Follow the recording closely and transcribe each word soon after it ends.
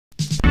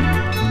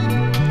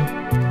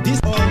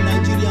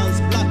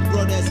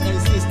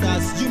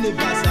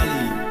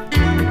universally.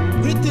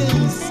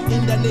 Greetings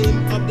in the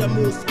name of the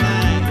Most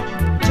High,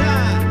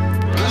 Jah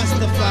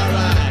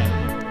Rastafari.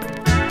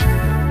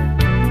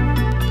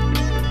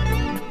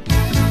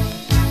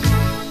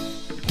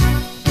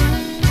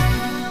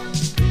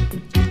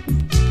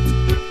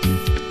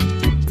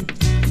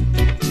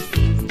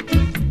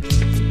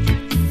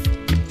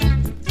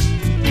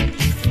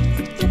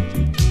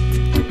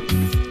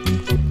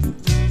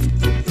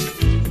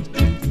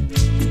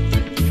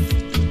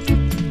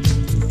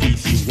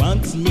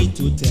 Me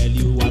to tell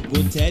you, I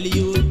go tell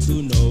you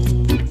to know.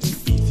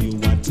 If you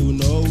want to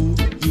know,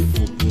 you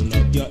open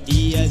up your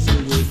ears, you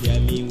will hear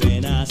me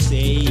when I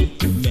say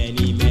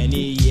many,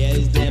 many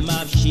years them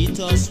have shit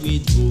us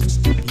with books.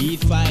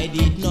 If I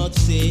did not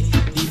say,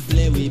 the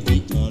blame will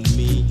be on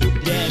me.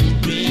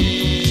 Them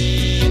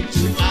bring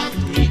to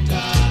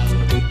Africa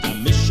the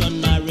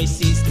missionary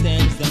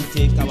systems, them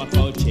take our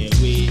culture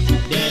away.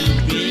 Them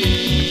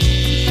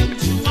bring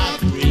to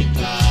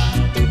Africa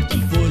the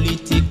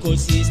political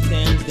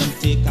systems, them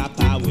take our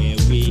power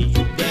away.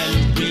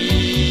 Them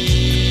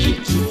bring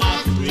to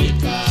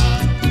Africa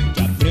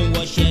the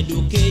brainwash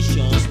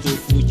educations to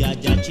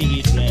Fujaja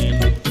children.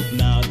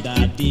 Now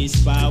that this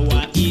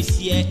power is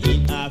here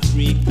in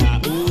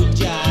Africa, oh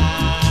Jah,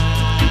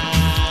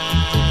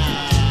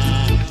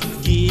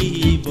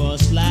 give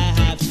us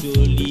life to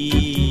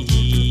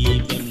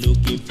live. Them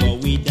looking for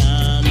we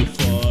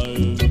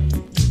downfall.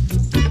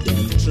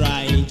 Them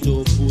trying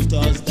to put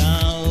us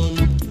down,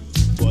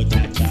 but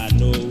Jah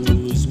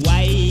knows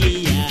why.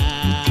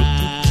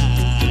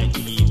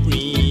 He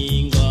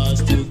bring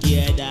us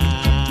together.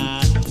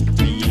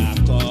 We are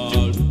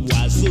called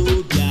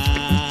Wazobias,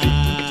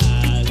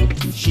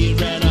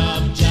 children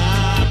of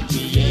Jah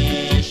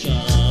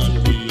creation.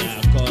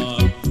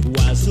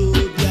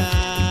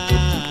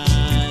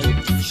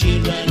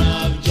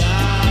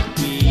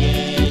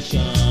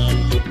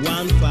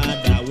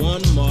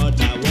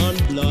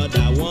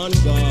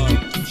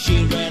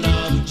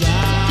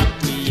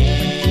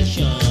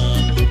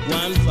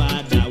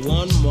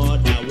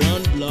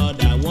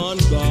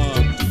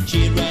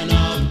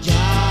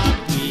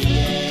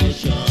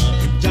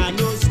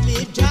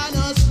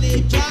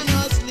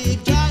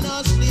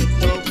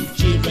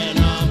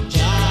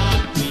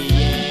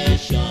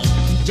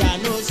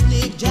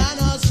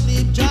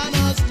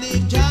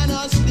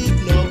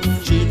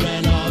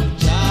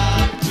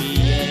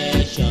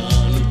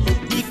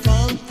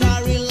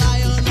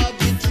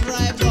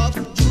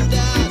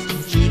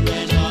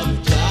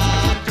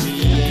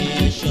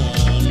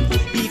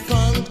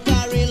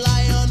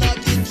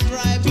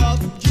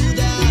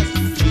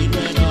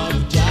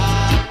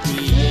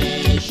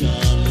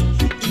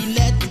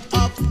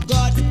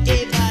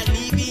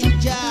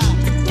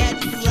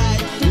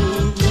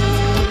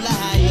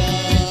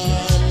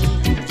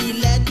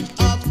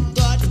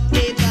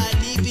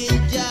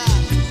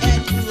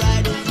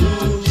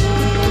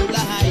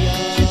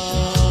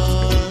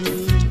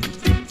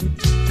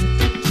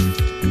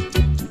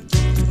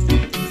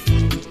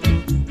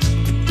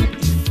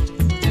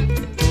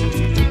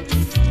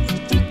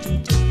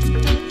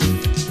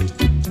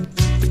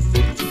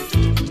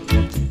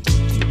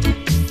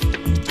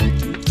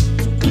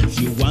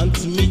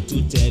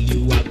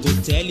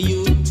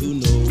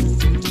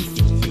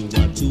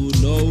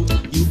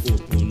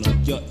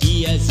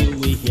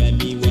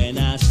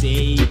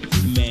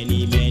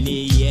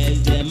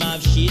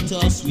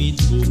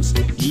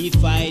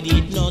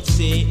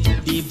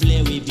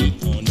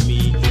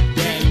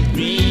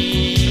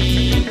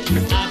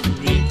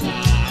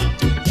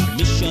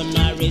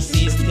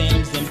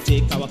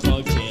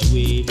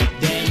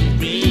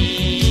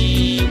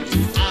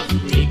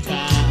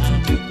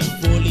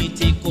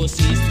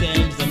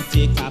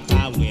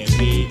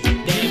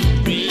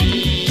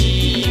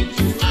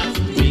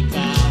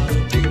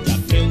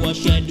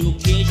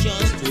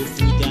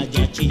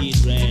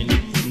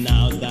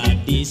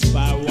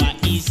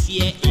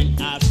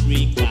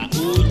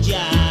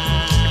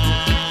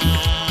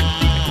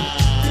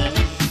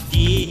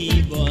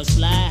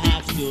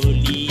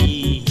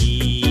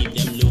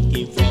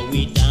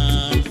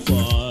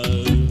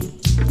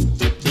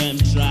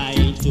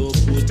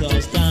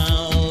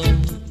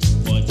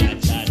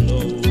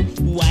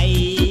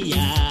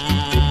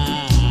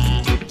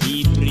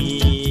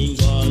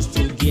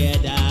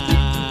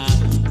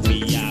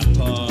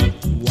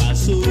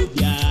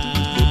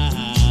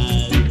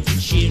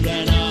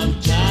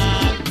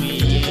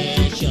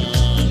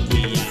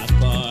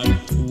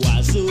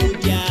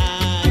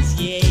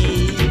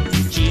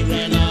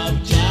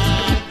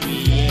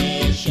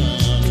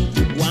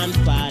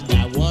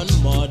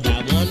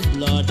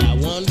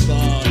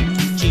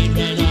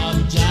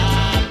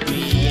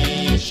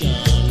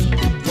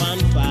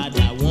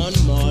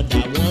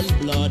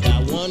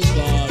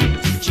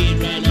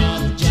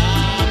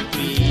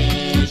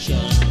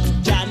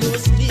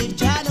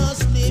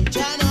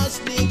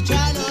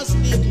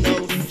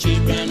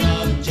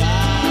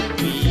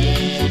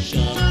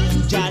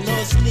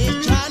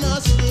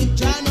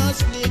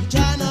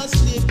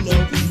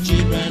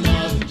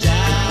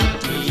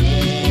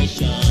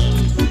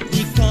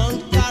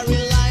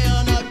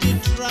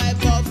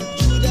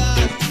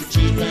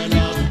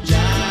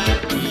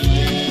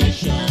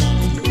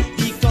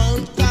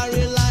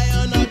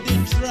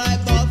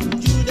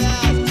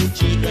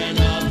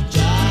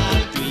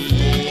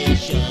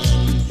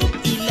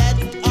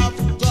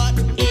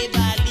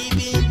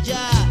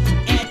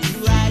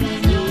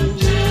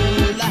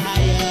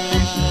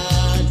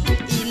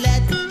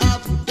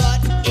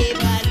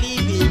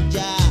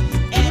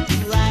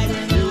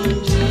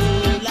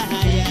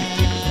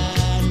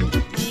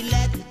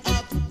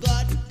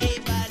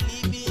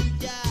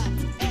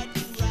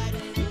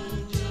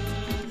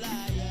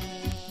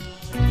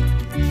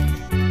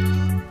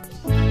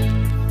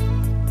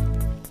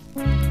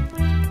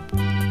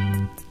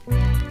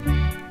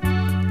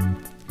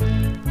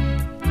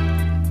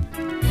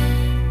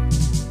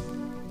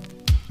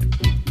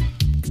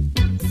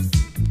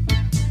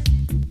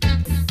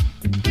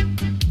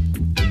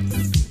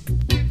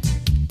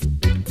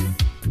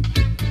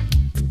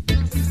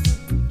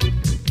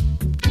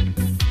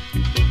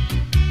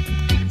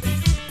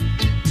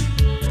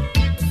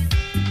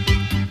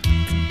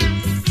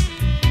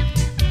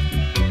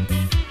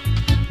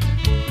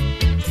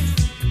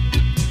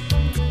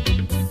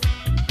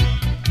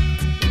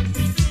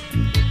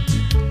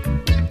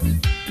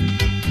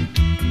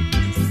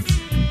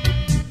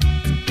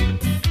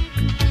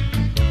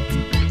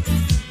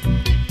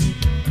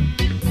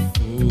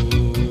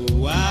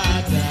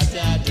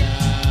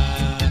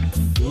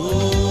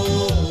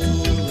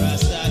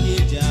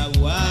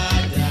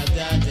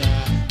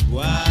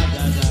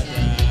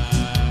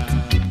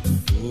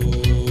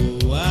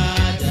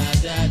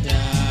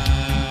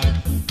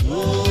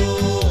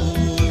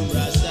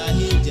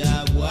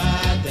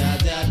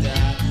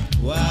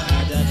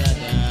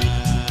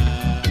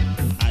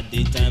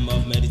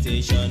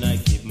 meditation, I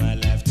give my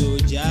life to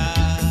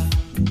Jah.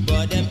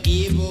 But them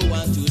evil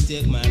want to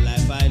take my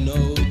life, I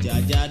know.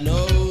 Jah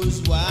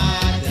knows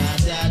why. Da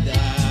da da.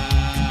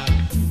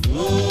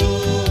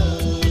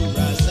 Oh,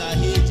 Rasta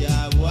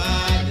Hijab,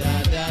 why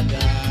da da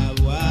da,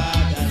 why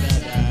da da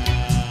da.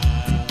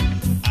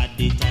 At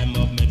the time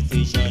of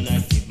meditation, I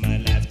give my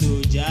life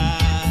to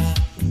Jah.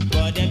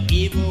 But them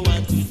evil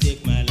want to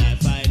take my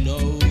life, I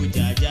know.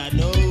 Jah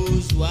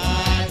knows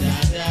why. Da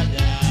da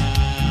da.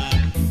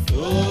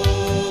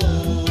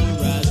 Oh,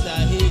 Rasta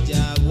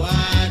Hijab,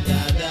 why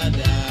da da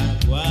da,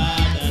 why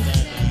da da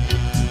da.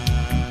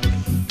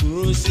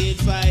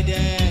 Crucify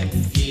them,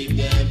 give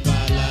them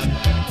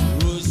palava.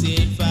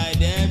 Crucify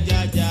them,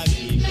 Jah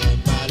give them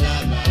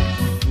palava.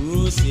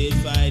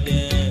 Crucify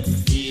them,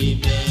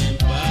 give them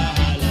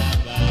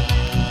palava.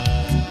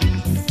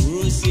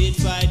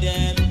 Crucify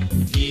them,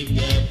 give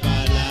them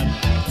palava.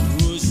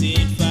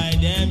 Crucify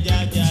them,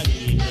 Jah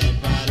give them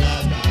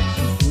palava.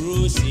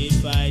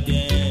 Crucify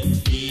them,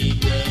 give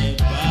them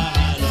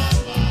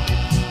palava.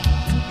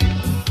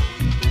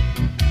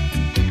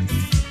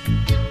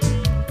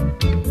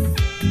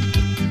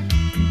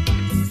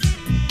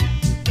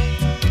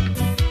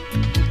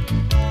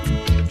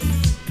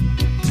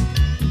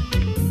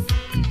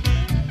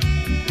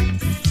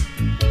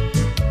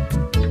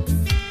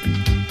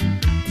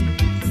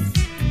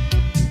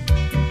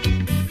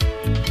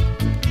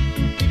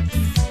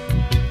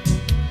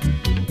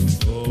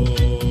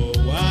 Oh,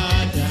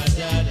 wah da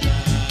da da.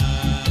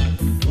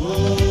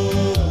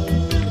 Oh,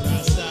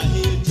 Rasta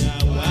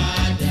Hijab,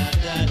 wah da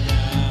da da,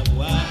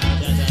 wah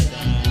da da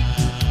da.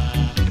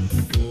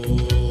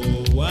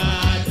 Oh,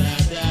 wah da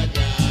da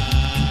da.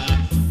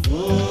 Oh,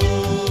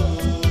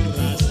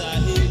 Rasta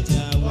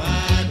Hijab,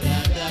 wah da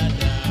da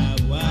da,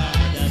 wah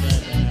da da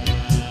da.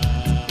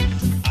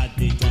 At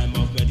the time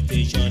of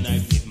meditation, I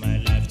give my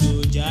life to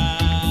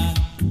Jah.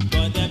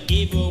 But them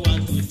evil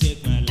want to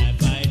take my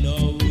life, I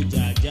know.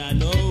 Jah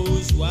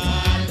knows why.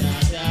 Da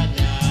da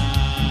da.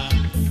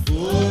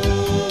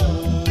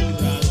 Oh,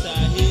 Rasta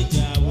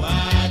Hijab,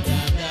 why da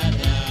da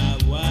da,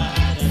 why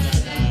da da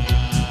da.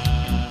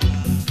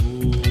 Oh,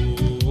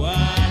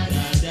 why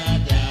da da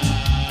da.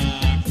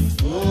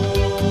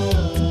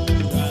 Oh,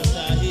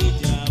 Rasta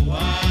Hijab,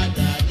 why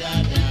da da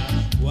da,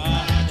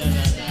 why da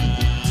da da.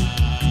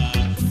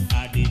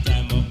 At the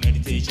time of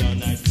meditation,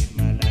 I give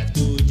my life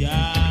to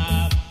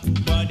Jah.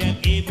 But them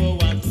evil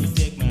want to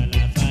take my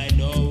life, I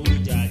know.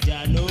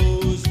 Jah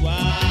knows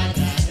why.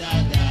 Da da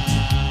da.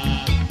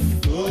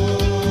 Oh,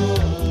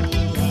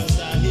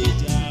 Rasta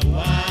Hijab,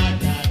 why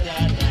da da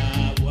da,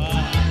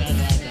 why da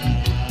da da.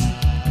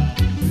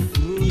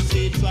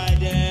 Crucify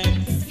them,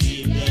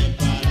 give them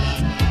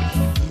palava.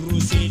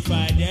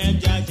 Crucify them,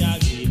 Jah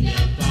give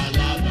them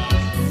palava.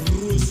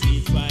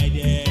 Crucify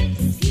them,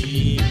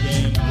 give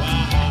them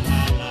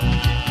wahala.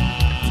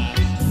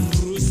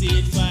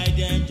 Crucify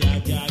them, Jah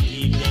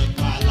give them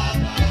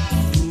palava.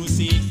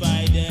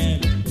 Crucify them,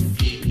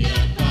 give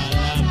them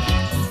palava.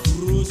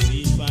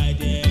 Crucify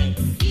them,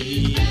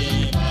 give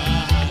them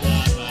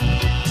palava.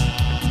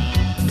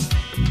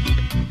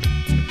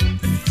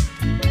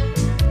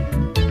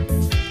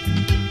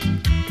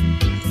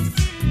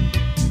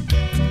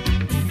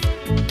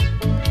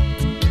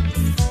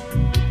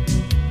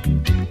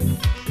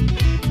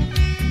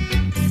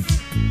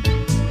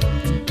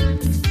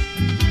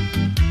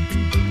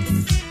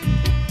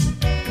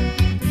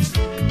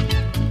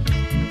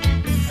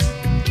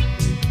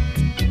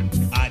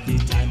 At the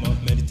time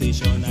of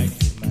meditation, I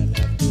give my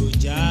life to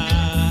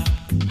Jah.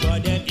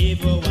 But them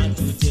evil want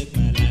to take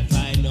my life,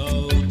 I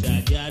know.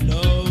 Jah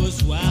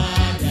knows why.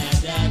 Da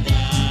da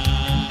da.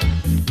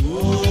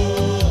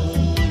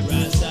 Oh,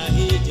 Rasta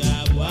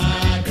Hijab,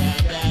 why da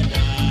da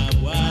da,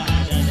 why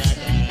da da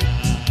da.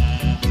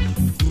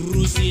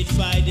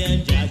 Crucify them,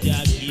 Jah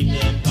give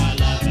them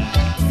palava.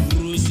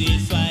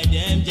 Crucify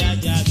them, Jah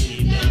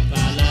give them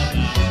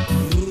palava.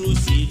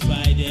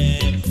 Crucify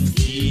them,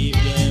 give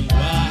them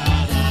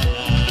wahala.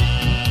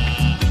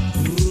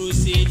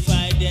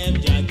 Crucify them,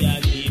 Jah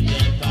give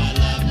them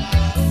palava.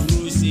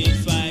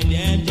 Crucify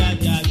them, Jah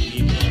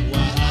give them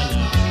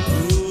wahala.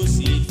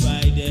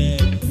 Crucify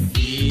them,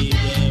 give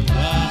them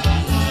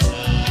wahala.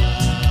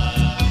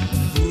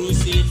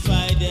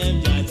 Crucify them,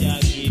 Jah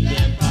give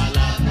them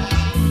palava.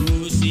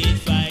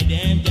 Crucify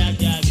them, Jah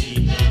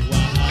give them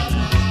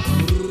wahala.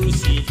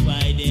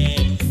 Crucify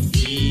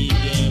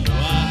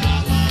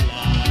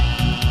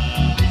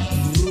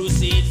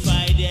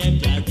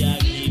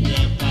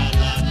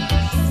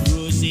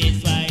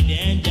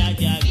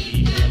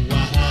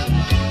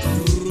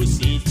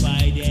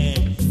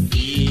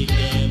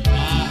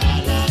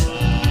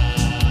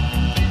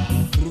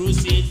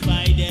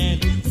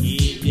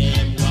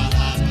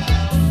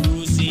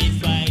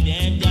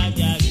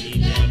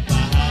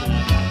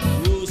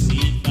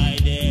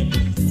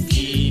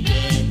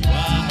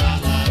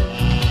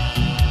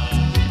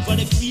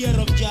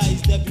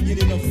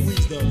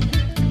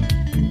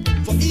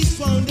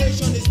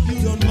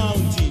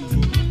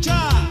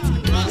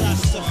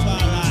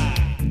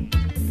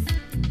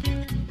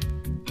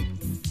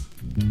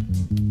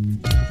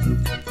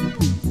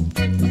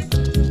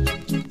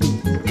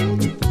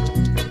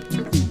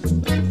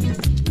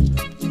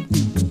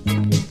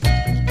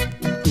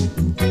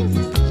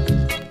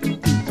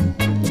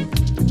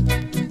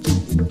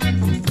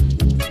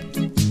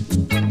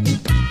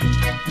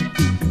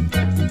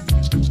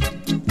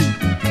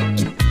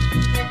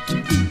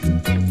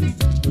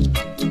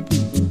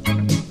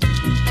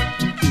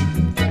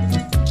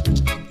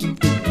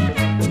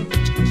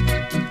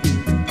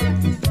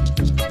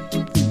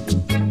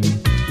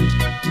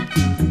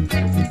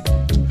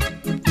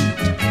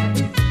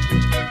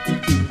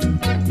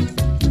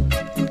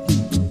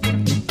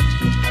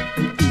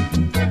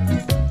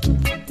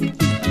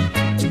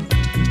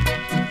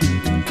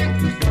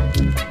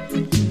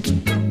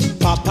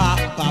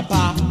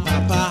Papa,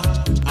 Papa,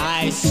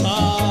 I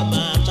saw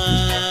Mama.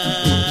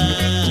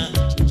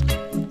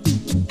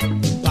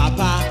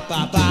 Papa,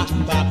 Papa,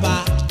 Papa,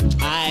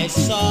 I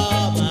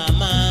saw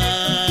Mama.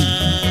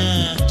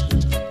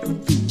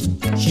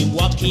 She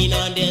walking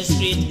on the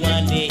street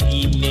one day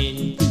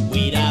evening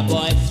with her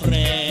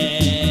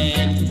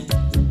boyfriend.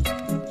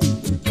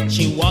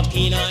 She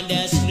walking on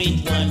the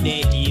street one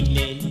day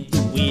evening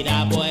with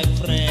her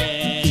boyfriend.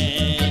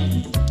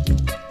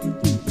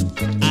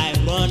 I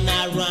run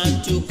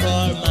around to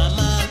call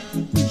Mama,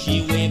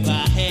 she wave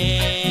her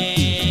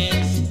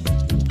hands.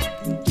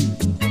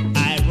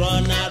 I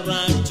run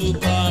around to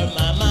call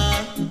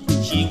Mama,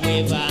 she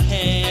wave her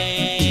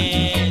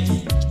hands.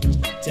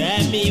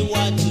 Tell me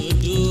what to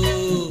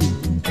do,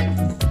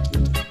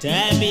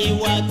 tell me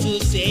what to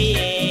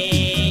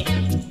say,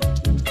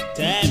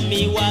 tell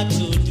me what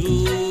to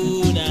do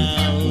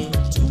now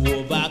to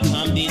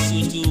overcome this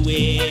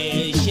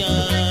situation.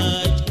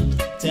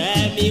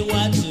 Tell me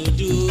what to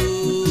do,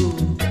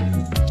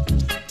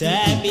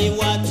 tell me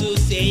what to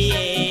say,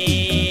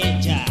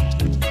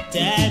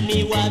 tell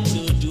me what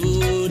to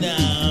do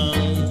now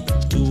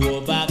to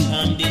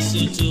overcome this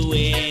situation.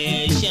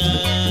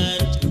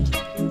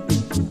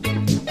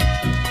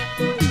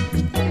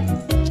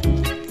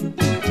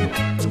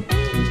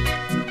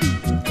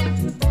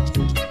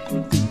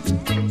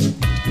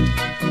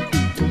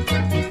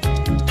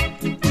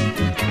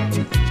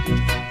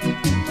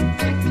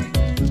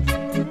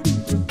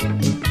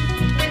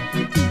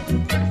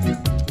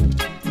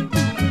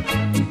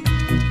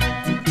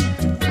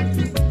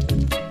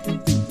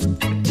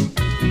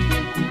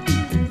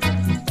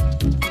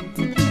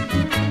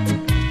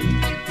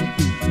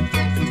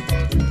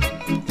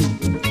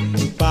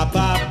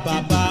 Papa,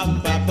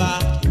 Papa, Papa,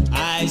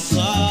 I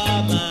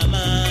saw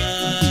Mama.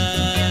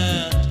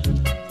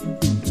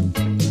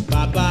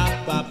 Papa,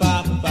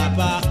 Papa,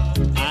 Papa,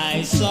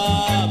 I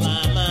saw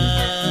Mama.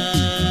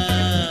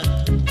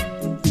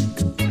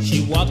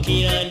 She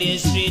walking on the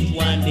street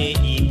one day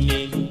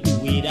evening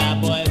with her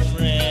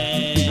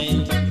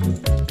boyfriend.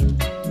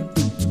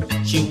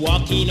 She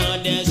walking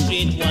on the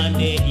street one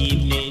day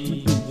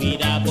evening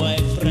with her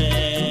boyfriends.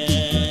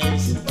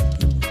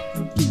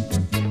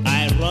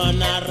 I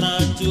run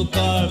around to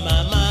call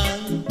Mama,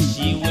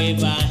 she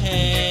wave her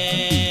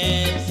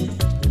hands.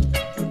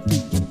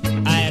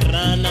 I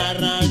run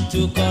around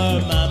to call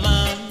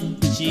Mama,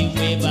 she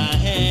wave her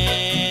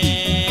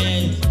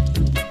hands.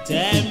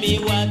 Tell me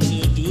what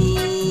to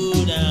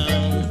do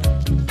now,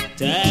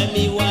 tell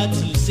me what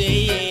to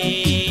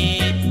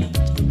say,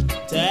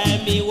 tell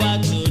me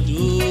what to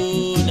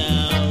do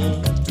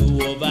now to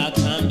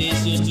overcome this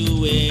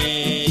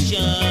situation.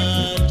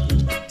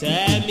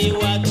 Tell me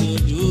what to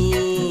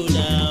do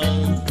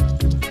now,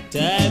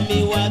 tell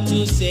me what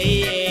to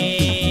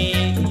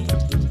say,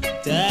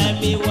 tell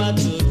me what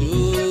to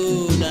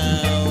do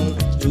now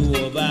to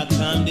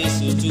overcome this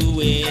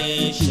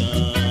situation.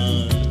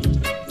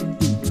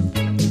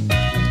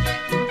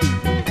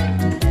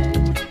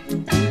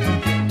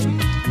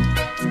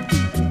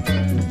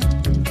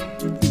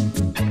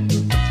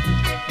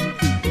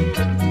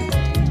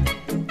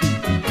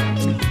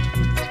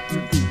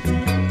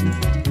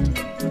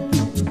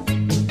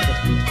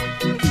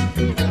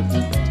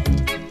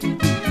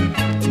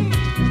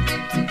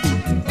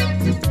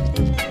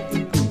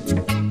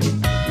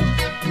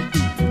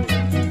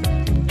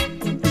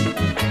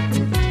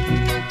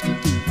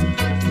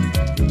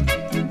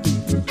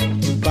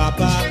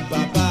 Papa,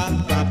 Papa,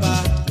 Papa,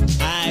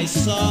 I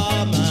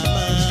saw Mama.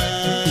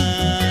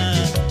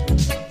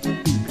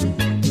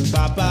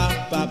 Papa,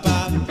 Papa,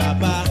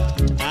 Papa,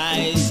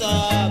 I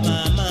saw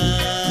Mama.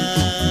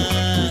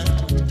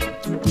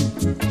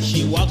 She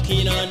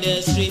walking on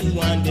the street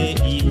one day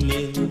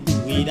evening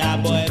with her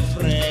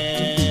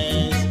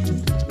boyfriends.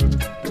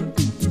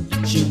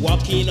 She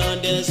walking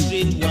on the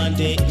street one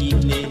day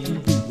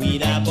evening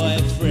with her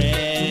boyfriends.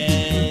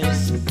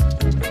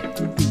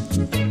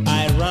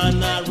 I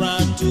run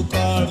around to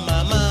call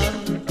Mama,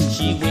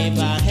 she wave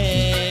her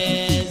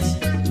hands.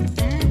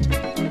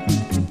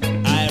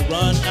 I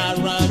run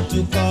around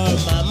to call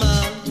Mama,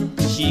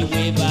 she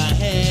wave her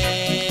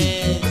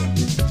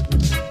hands.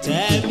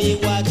 Tell me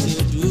what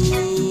to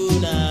do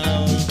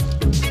now,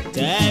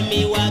 tell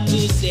me what to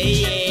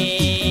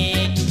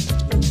say,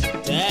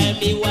 tell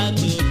me what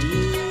to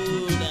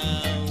do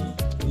now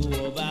to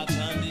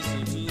overcome this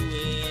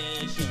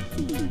situation.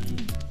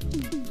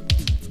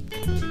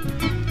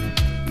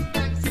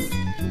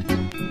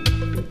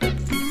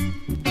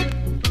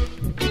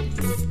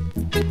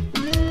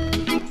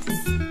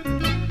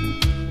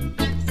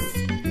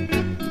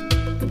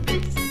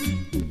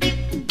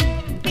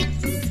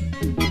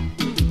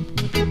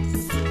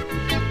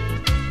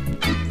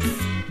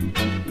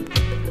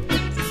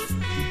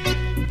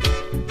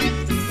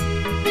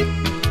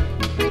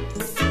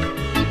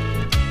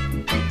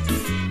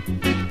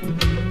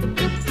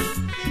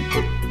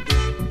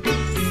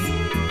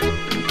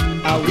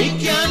 We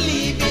can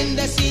live in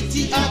the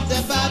city of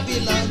the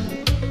Babylon,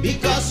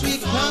 because we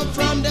come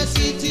from the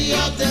city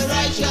of the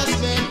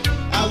righteous men.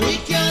 And we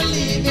can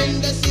live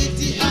in the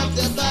city of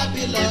the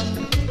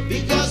Babylon,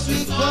 because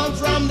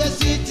from the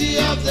city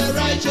of the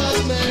righteous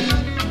men.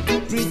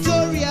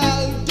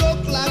 Pretoria,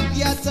 Dokla,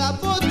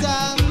 Bota,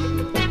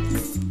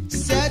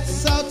 set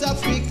South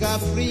Africa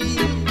free.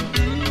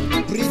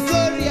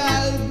 Pretoria,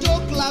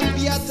 Dokla,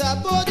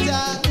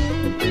 Bota,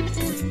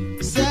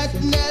 set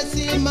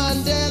Nelson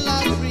Mandela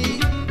free.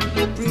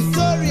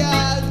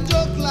 Pretoria,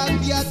 Dokla,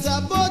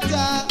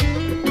 Bota,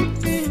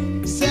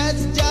 set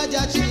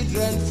Jaja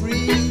children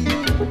free.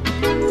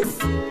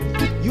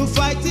 You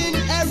fighting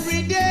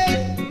every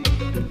day,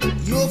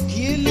 you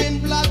killing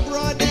black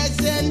brothers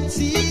and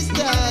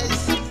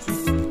sisters.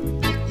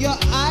 Your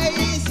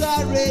eyes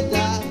are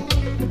redder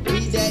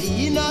with the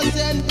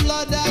innocent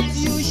blood that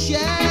you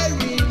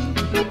sharing.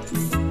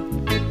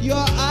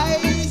 Your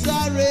eyes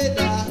are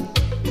redder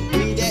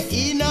with the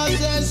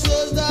innocent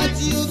souls that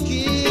you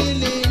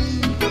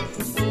killing.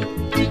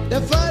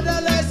 The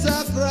fatherless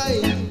are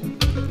crying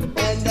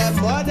and the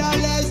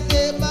motherless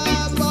they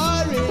are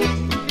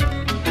mourning.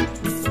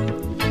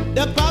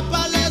 The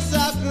papaless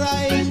are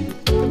crying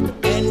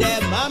and the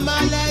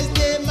mamaless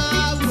they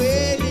are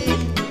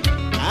wailing.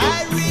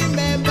 I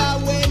remember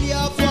when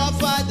your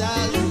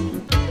forefathers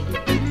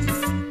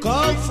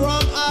come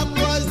from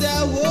across the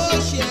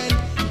ocean.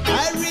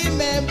 I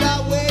remember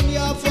when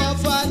your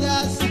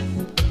forefathers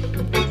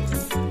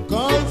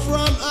come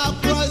from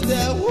across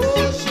the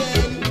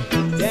ocean.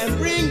 Then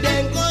bring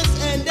them guns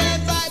and then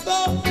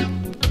Bible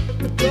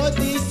to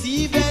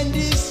deceive and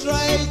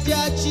destroy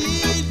their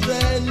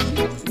children.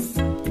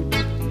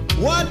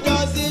 What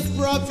does it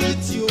profit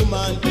you,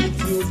 man, if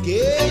you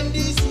gain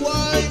this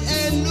world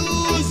and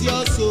lose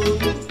your soul?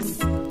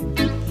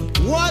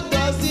 What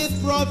does it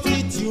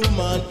profit you,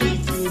 man,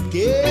 if you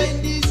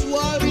gain this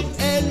world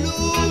and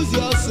lose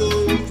your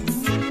soul?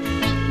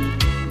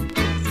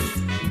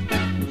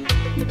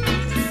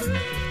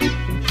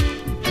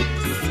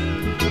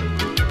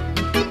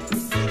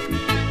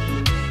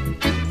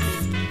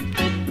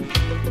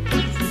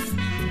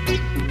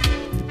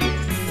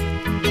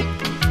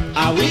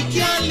 We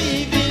can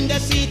live in the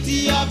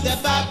city of the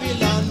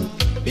Babylon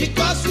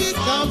because we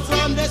come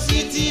from the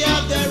city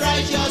of the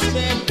righteous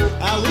men.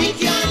 We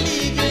can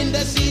live in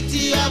the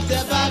city of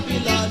the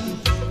Babylon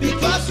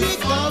because we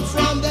come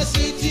from the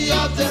city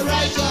of the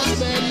righteous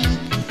men.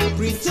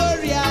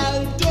 Pretoria,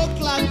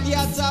 Dokla,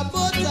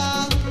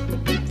 Bota,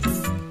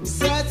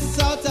 set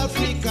South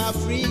Africa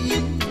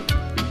free.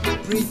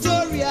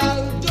 Pretoria,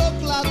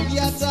 Dokla,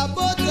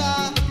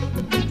 Bota,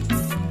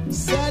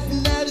 set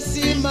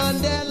Nelson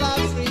Mandela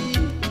free.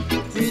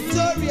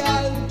 Pretoria,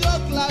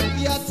 Dokla,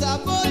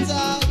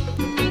 Bota,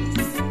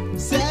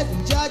 set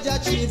Jaja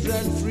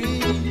children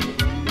free.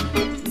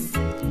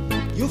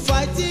 You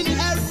fighting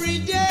every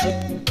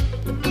day,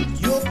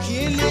 you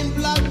killing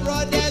black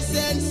brothers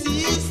and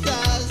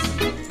sisters.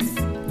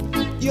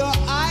 Your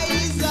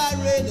eyes are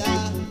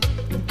redder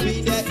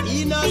with the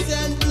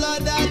innocent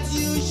blood that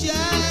you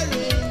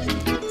sharing.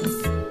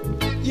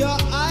 Your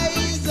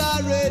eyes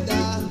are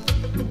redder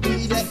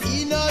with the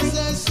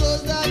innocent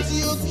souls that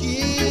you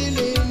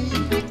killing.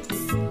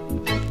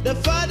 The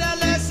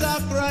fatherless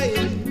are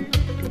crying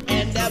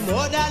and the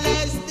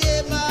motherless they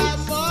are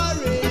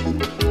mourning.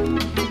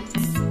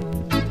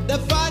 The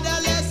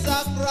fatherless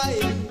are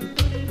crying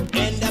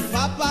and the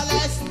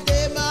papaless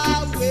they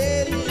are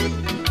wailing.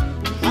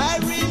 I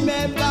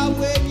remember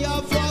when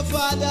your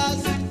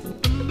forefathers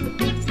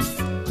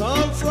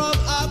come from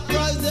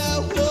across the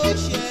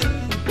ocean.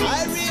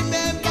 I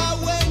remember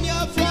when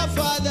your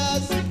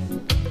forefathers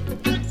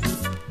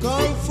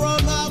come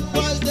from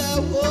across the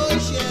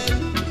ocean.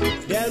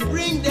 Then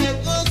bring them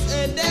guns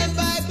and then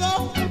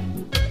Bible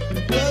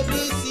to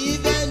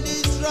deceive and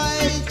destroy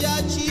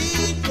their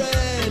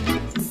children.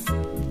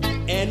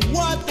 And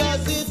what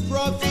does it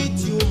profit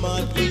you,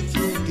 man, if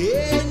you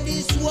gain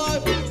this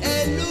world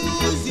and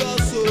lose your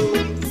soul?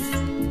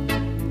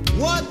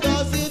 What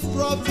does it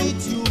profit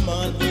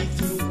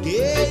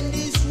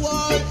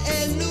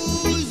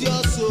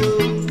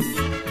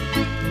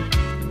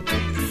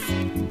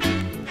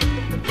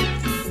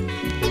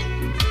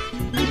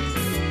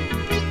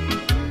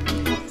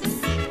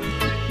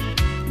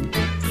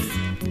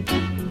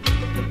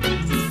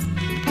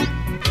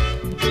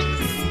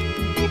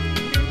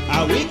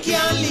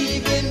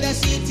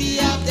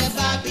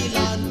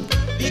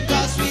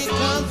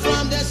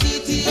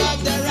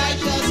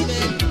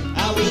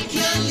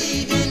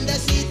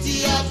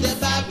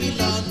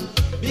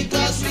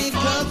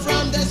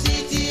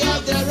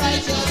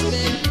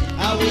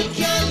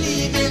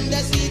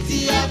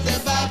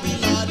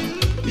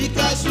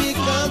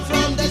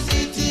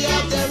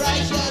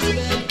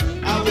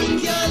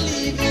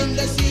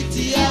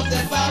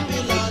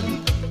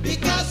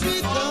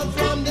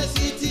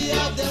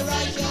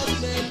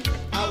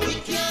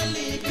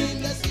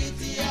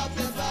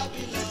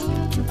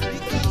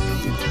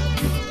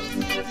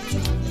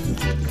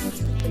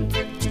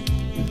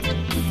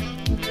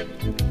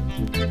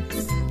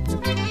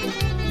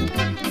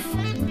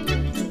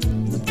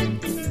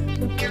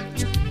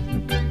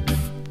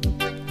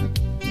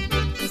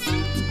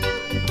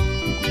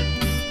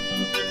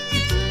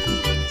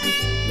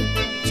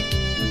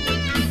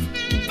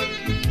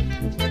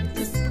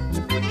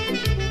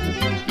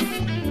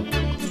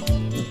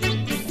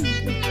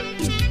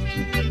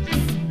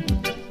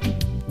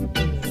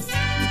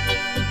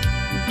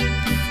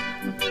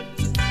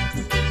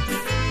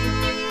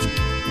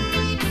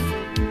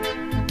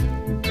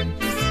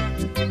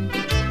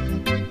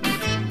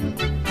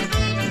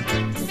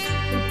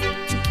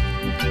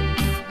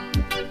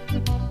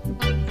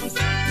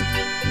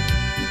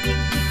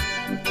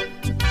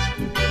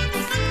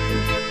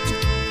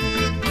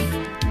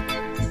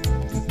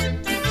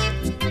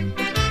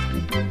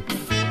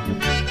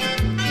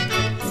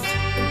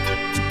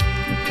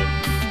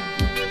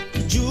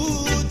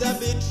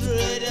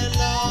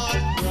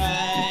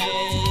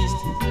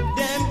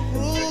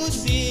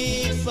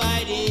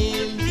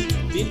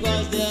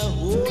because the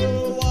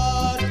whole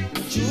world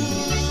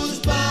choose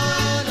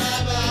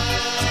Barnabas.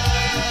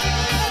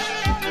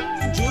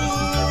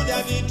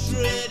 Judas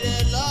betrayed the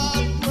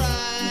Lord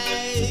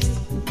Christ,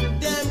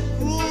 them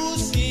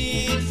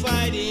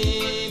crucified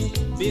him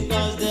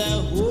because the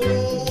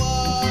whole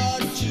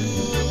world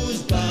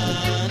choose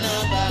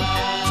Barnabas.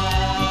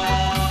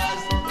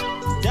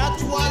 That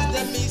was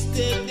the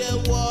mistake the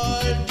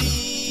world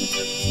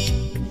did.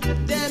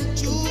 Them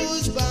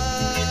choose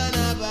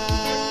Barnabas,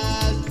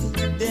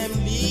 them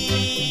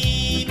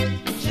leave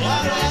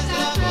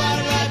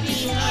Rastafari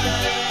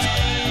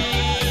behind.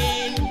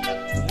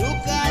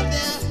 Look at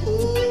the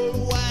whole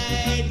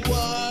wide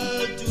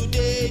world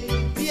today.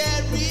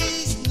 There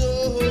is no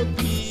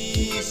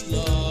peace,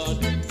 Lord,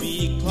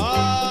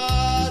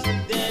 because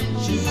them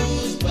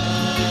choose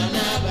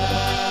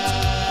Barnabas.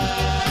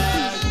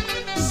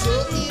 So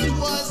it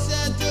was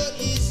said to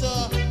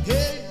Esau,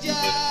 "Hail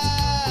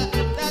Jah,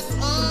 that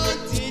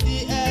until the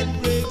earth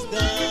breaks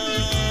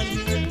down,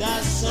 the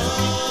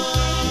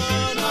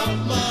Son of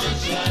Man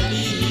shall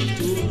live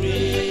to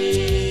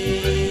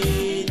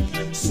reign."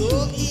 So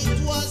it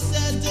was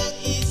said to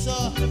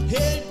Esau,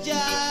 "Hail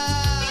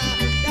Jah,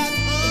 that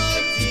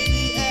until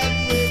the earth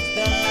breaks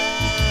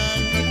down,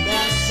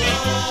 the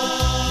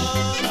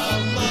Son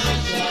of Man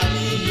shall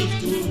live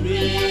to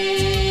reign."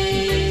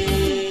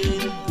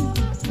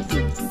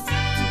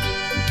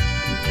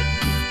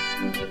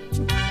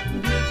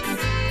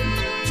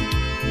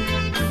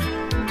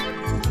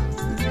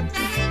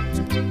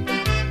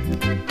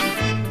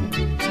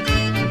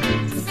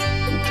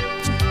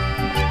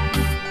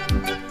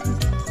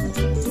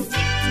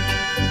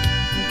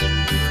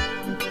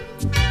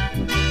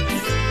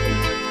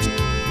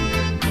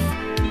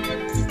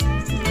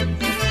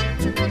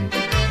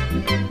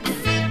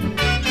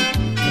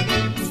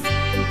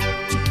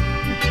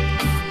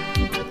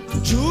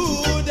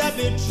 Judas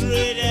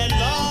betrayed the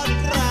Lord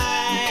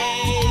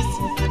Christ,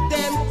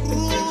 them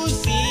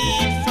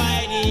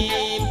crucified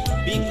him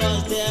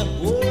because the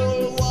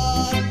whole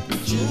world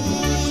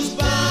choose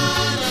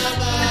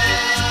Barnabas.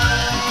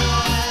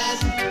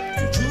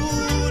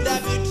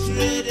 Judas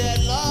betrayed the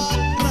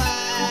Lord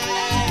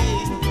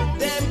Christ,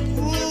 them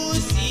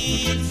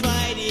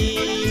crucified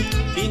him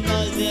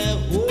because the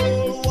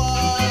whole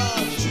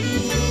world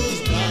choose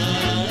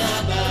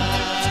Barnabas.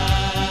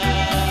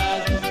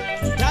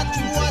 That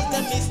was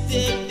the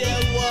mistake the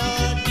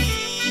world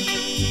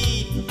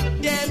did.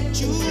 Them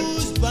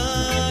choose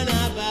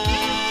Barnabas,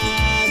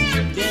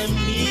 them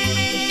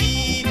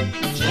leave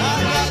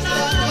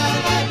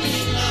Rastafari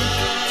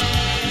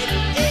behind.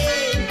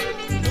 Hey,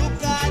 look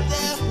at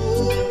the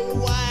whole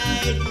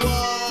wide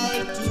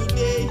world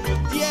today.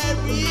 There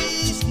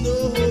is no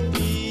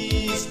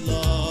peace,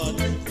 Lord,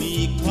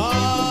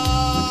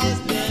 because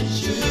them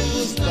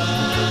choose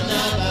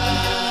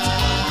Barnabas.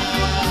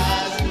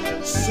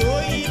 So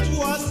it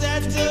was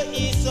said to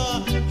Esau,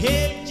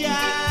 "Hail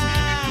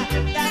Jah,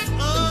 that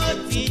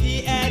until the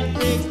earth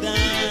breaks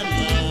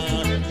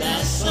down, the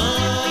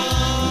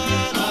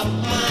Son of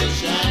Man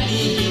shall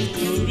live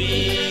to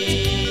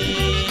reign."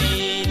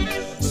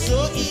 So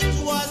it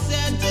was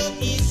said to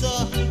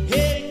Esau,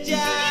 "Hail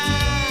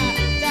Jah,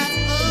 that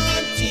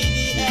until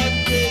the earth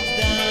breaks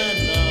down,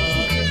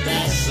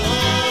 the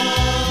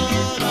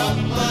Son of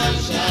Man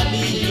shall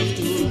live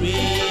to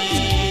reign."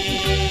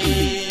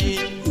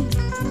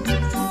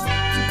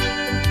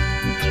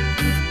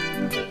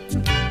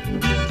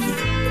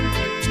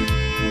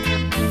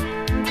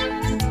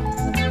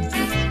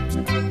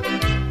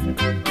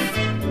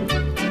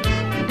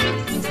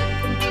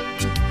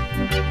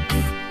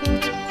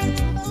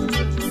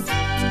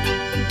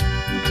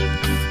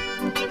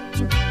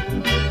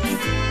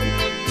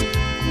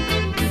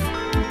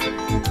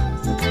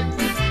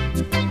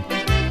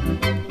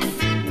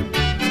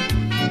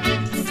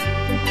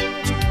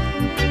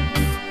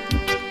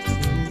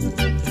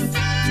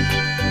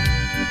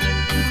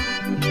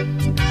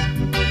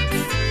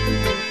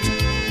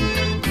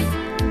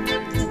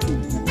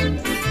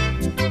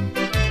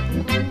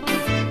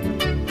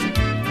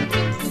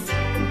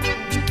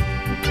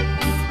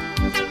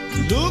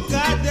 Look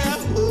at the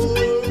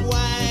whole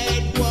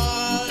wide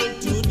world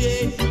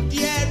today.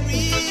 There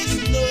is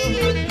no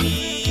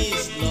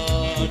peace,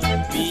 Lord,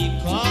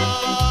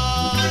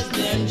 because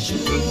them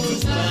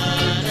choose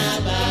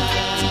Barnabas.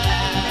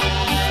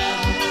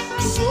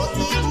 So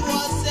it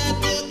was said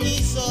to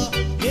Esau,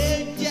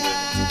 "Hail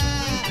Jah,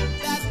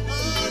 that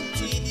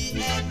until the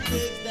earth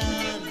breaks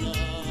down,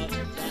 Lord,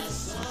 the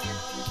Son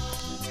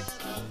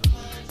of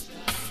Man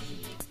shall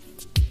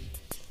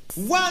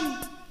live." 1,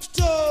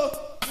 2,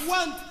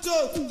 1,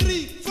 2,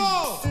 3,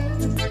 4.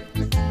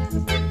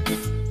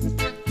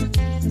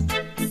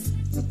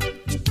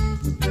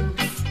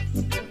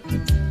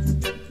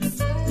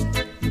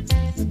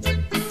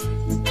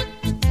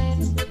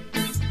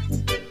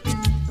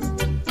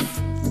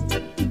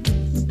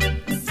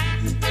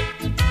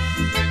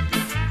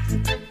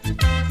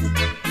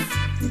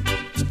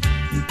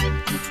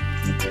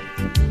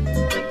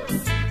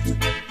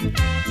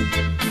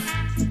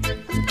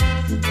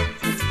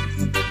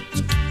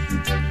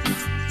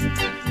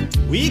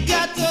 We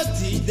got to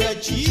teach the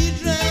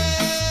children.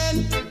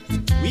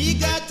 We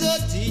got to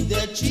teach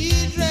the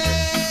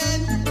children,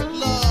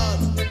 Lord,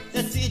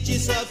 the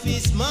teachings of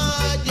His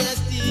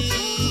Majesty,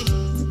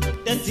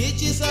 the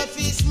teachings of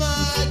His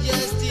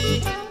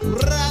Majesty,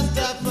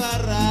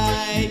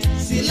 Rastafari,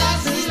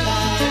 Selassie,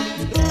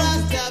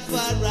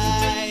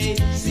 Rastafari,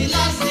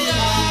 Selassie,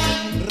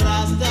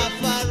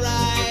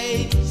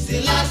 Rastafari,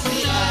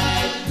 Selassie,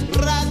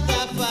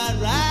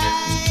 Rastafari.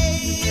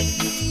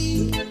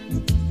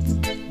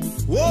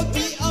 Woe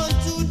be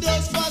unto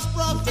those false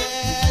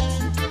prophets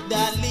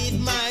that lead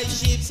my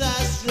sheep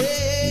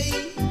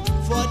astray,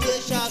 for they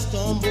shall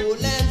stumble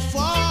and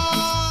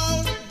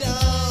fall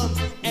down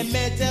and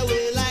melt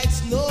away like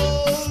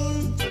snow.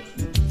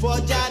 For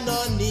Jah no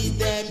need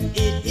them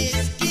in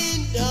His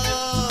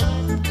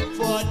kingdom,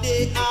 for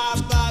they are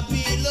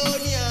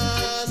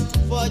Babylonians.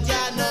 For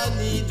Jah no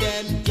need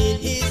them in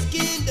His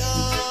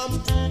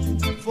kingdom,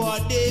 for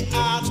they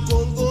are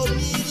Congo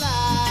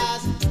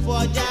Milas.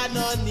 For Jah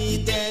no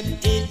need them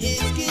in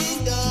His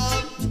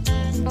kingdom,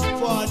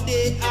 for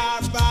they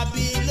are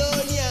Babylonians.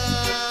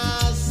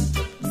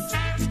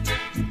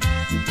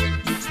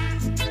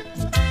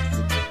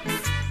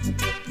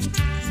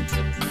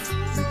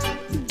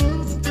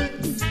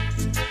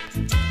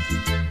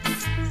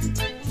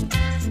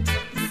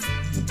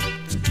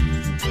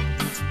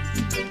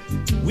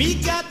 We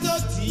got to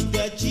teach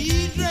the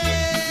children.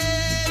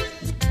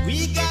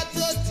 We got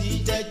to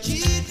teach the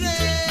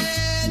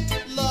children,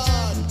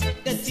 Lord,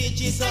 the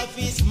teachings of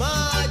His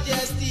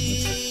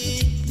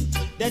Majesty,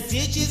 the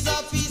teachings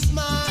of His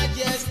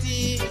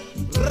Majesty,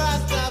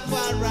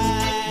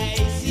 Rastafari,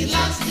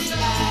 Selassie,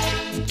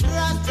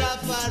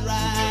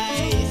 Rastafari,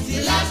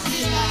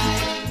 Selassie,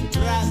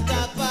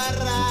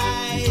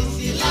 Rastafari,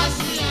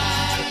 Selassie,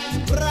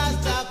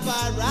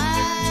 Rastafari.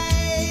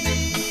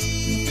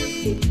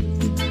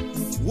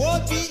 Woe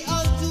be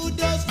unto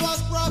those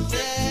false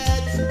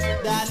prophets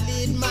that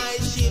lead my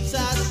sheep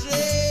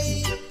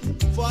astray,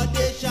 for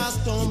they shall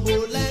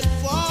stumble and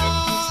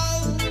fall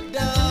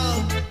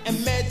down and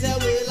melt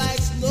away like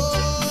snow.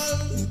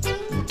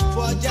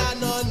 For Jah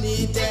no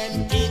need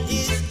them in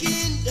His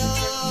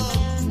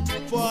kingdom,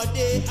 for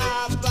they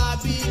are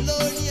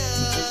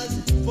Babylonians.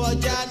 For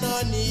Jah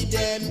no need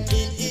them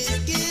in His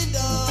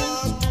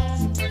kingdom,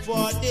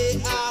 for they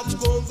are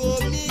Congo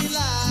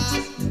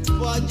Milas.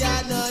 For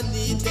Jah no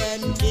need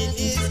them in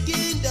His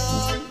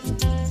kingdom,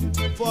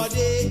 for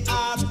they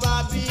are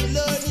Babylonians.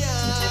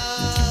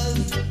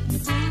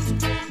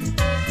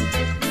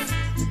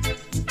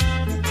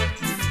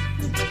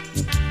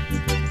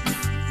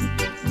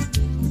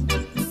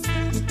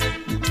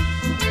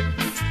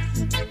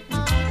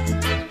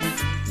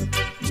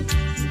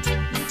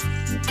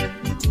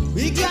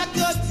 We got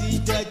to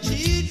teach the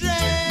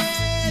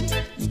children.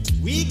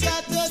 We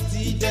got to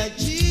teach the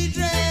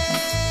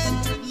children,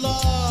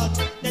 Lord,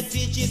 the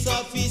teachings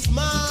of His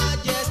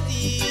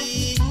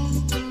Majesty,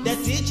 the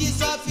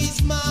teachings of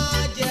His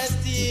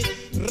Majesty,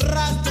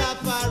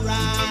 Rastafari,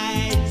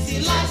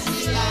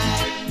 Selassie,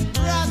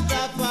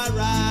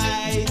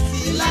 Rastafari,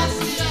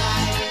 Selassie,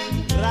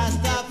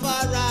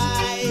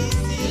 Rastafari,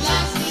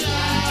 Selassie,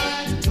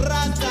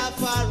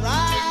 Rastafari.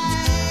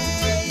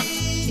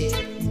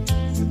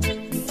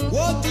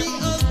 Woe be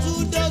unto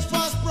those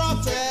false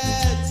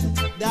prophets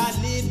that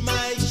lead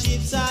my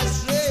sheep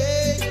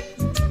astray,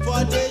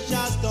 for they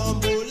shall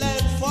stumble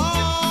and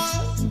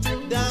fall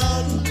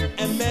down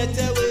and melt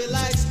away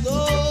like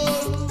snow.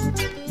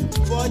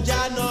 For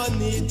Jah no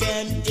need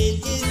them in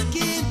His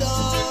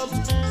kingdom,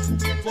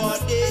 for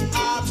they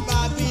are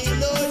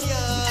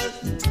Babylonians.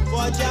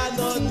 For Jah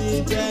no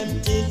need them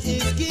in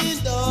His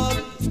kingdom,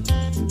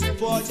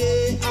 for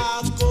they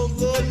are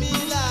Congo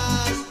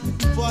Milas.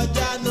 For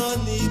Jah no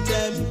need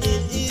them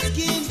in His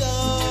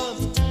kingdom,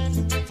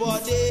 for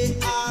they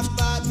are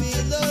Babylonians.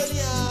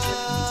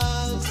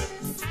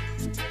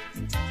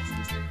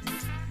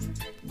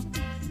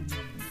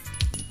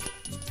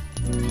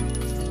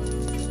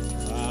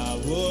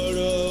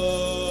 Aworo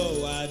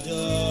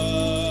wado,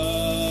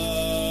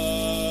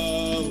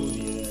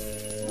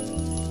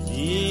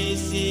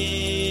 isi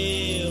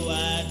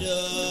wado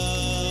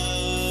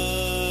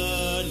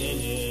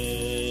nene,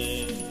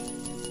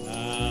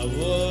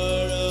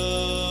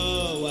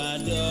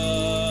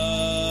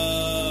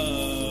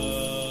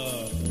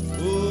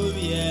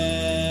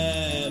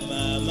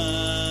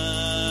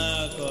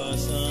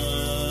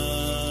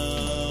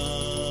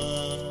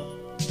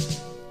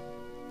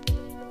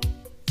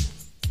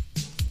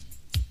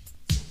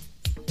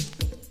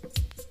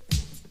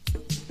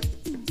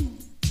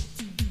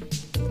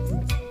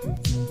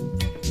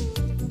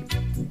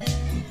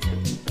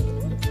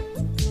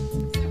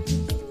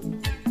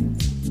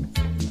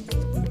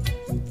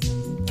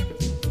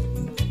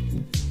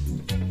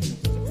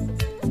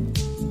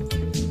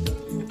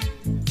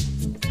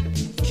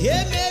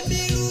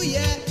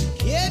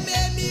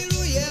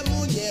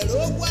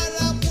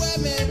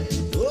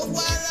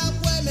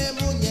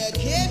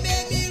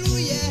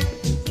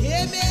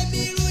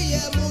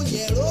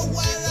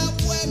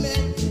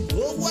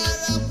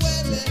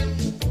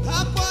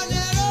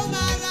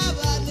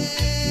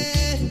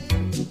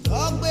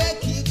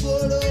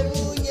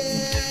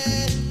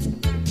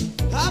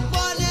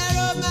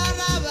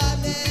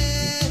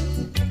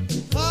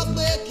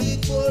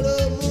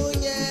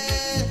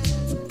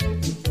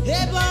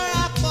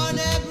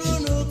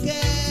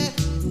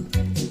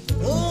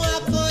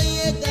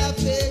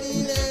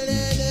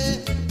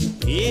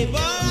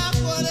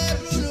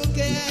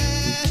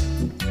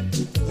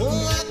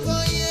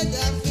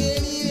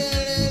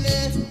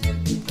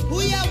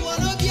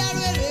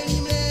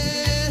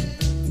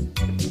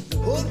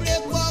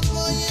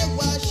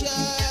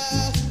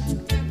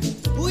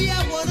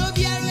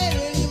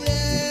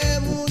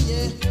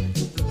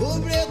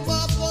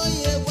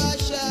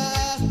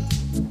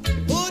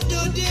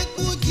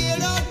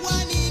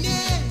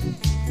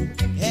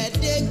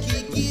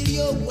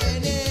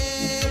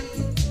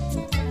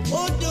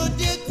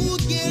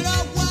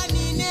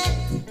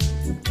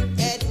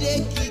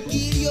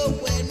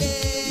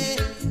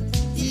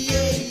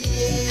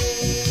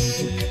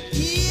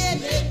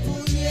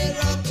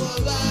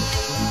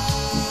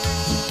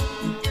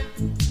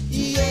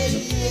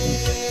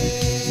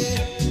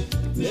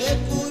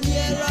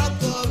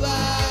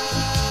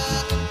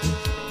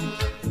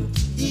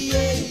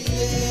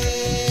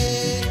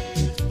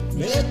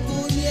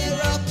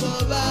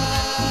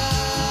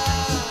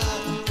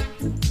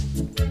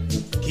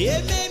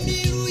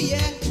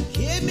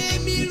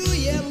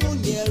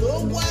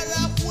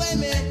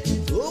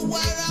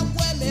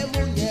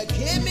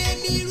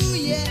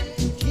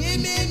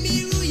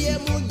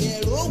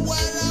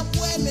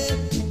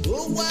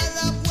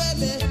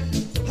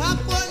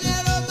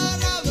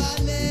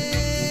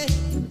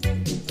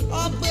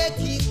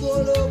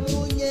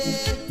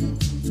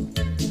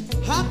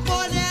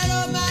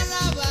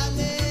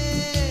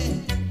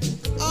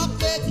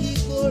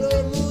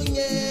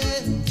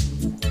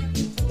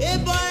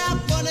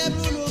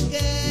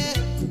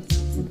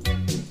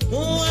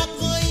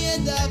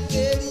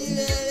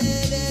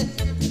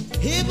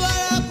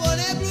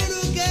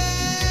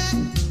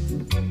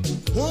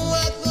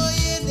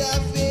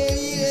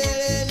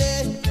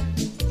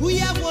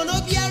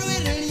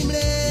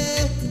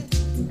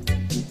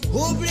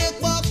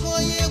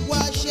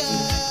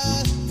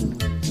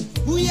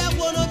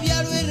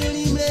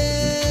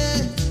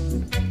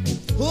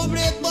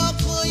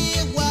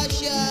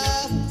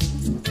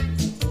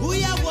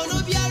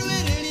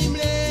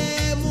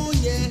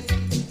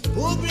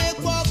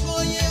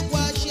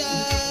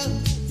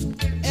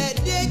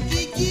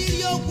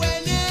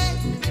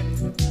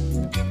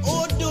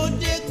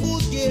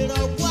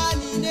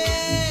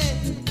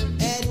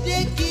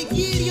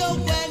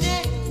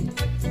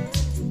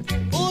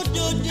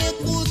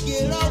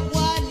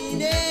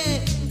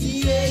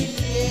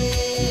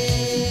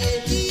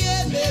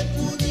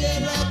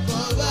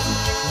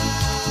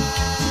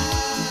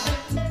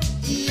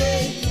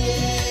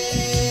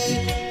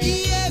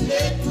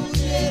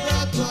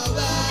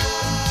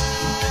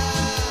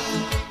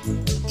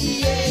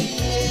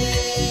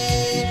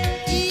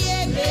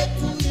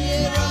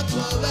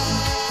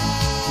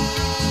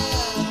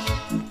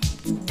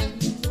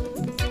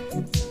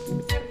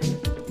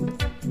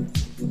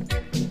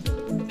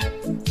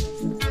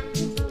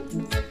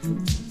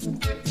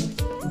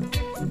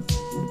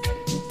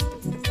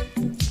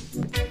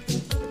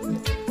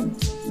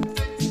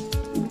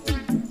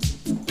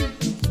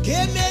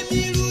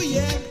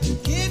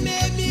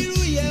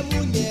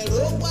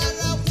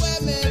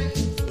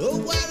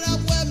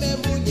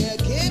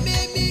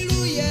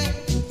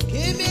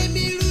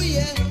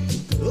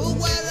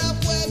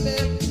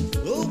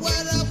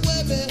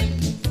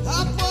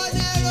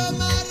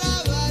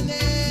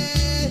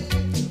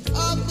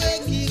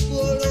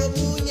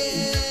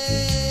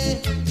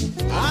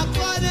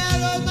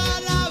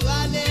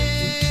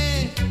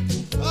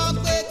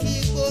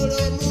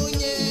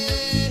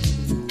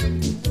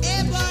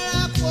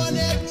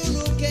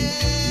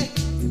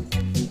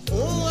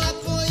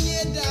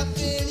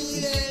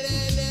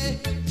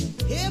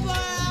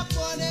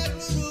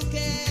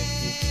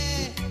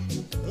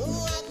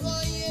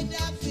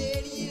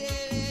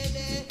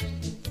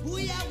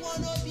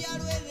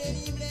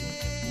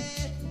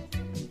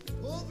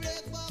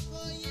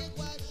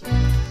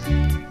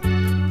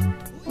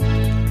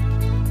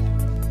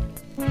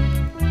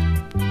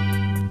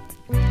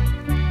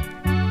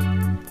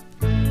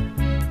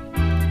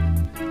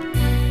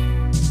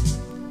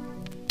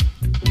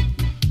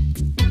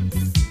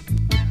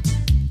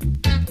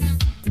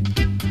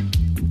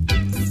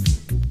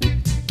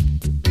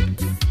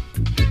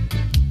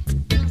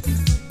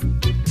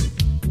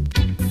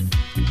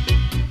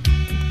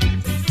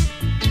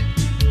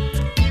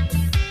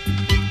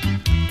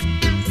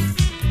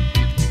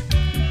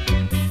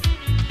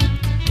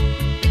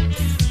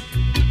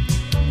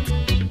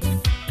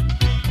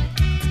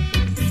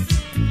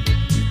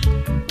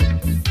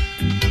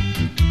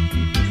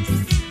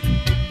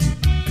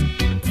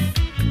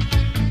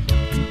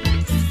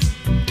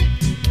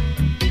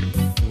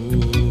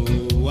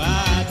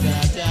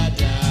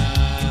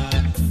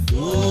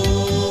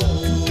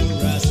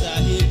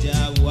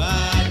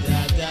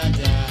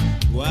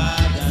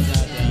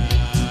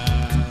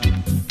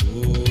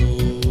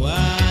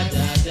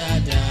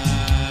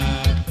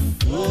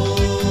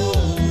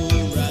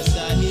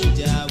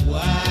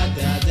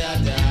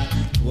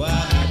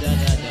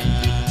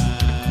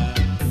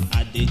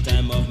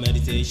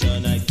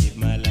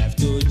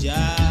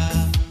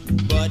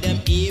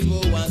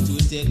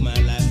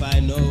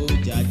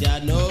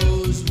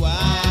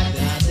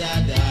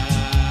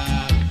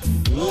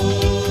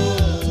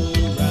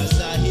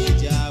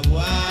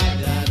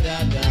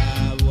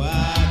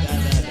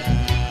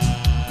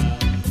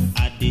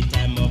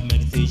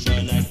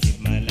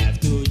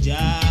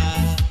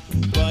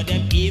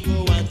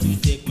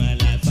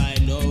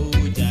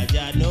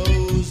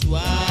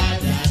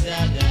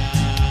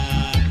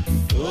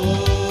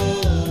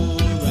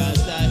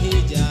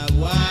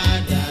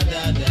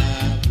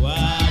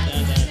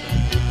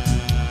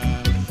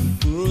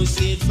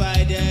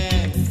 Crucify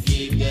them,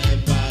 give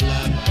them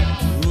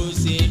palava.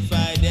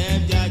 Crucify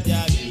them,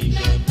 Jaja, give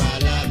them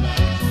palava.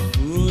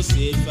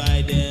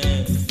 Crucify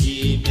them,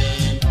 give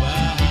them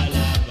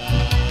palava.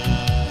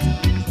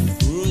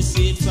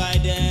 Crucify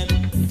them,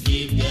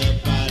 give them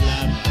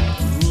palava.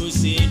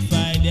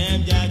 Crucify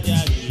them,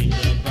 Jaja, give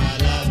them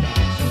palava.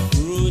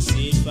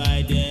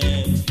 Crucify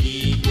them,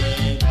 give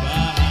them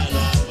palava.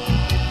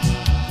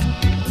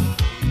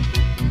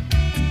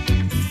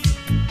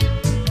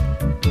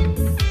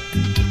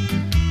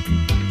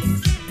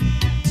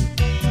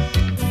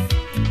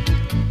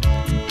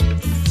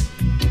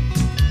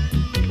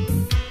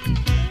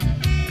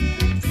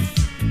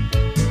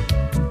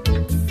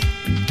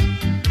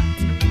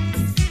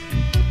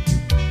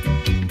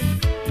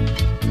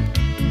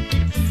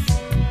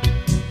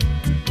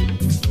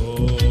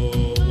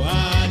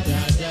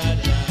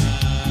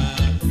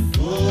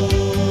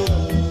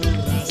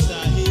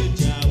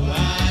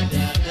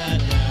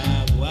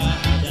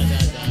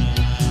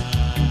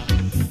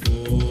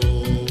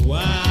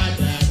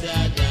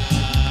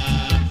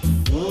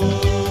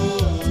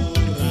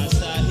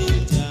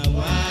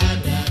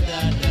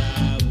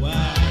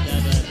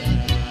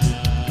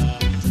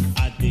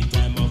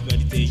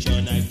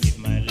 I give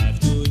my life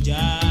to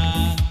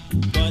Jah,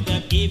 but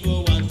them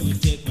evil want to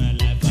take my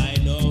life. I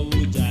know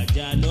Jah,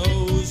 Jah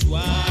knows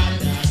what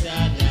da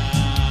da da.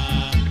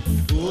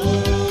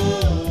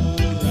 Oh,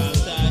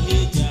 Rasta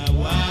Hija,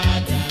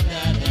 what da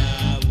da da,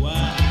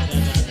 what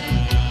da da da.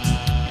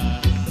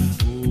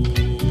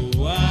 Oh,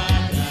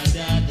 what da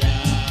da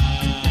da.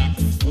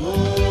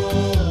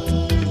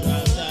 Oh,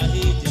 Rasta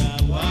Hija,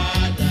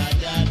 what da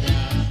da da,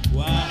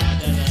 what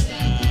da da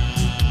da.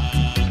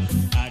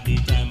 At the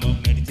time of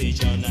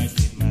meditation, I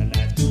give my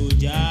life to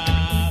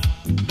Jah,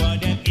 but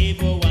them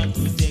evil want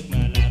to take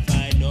my life.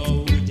 I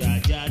know Jah,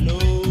 Jah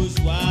knows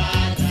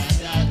what da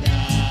da da.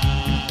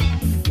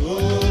 Oh,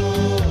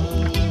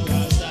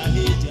 Rasta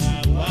Hija,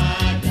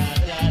 what da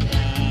da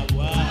da,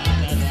 what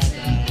da da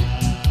da.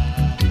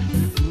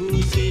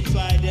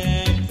 Crucify them.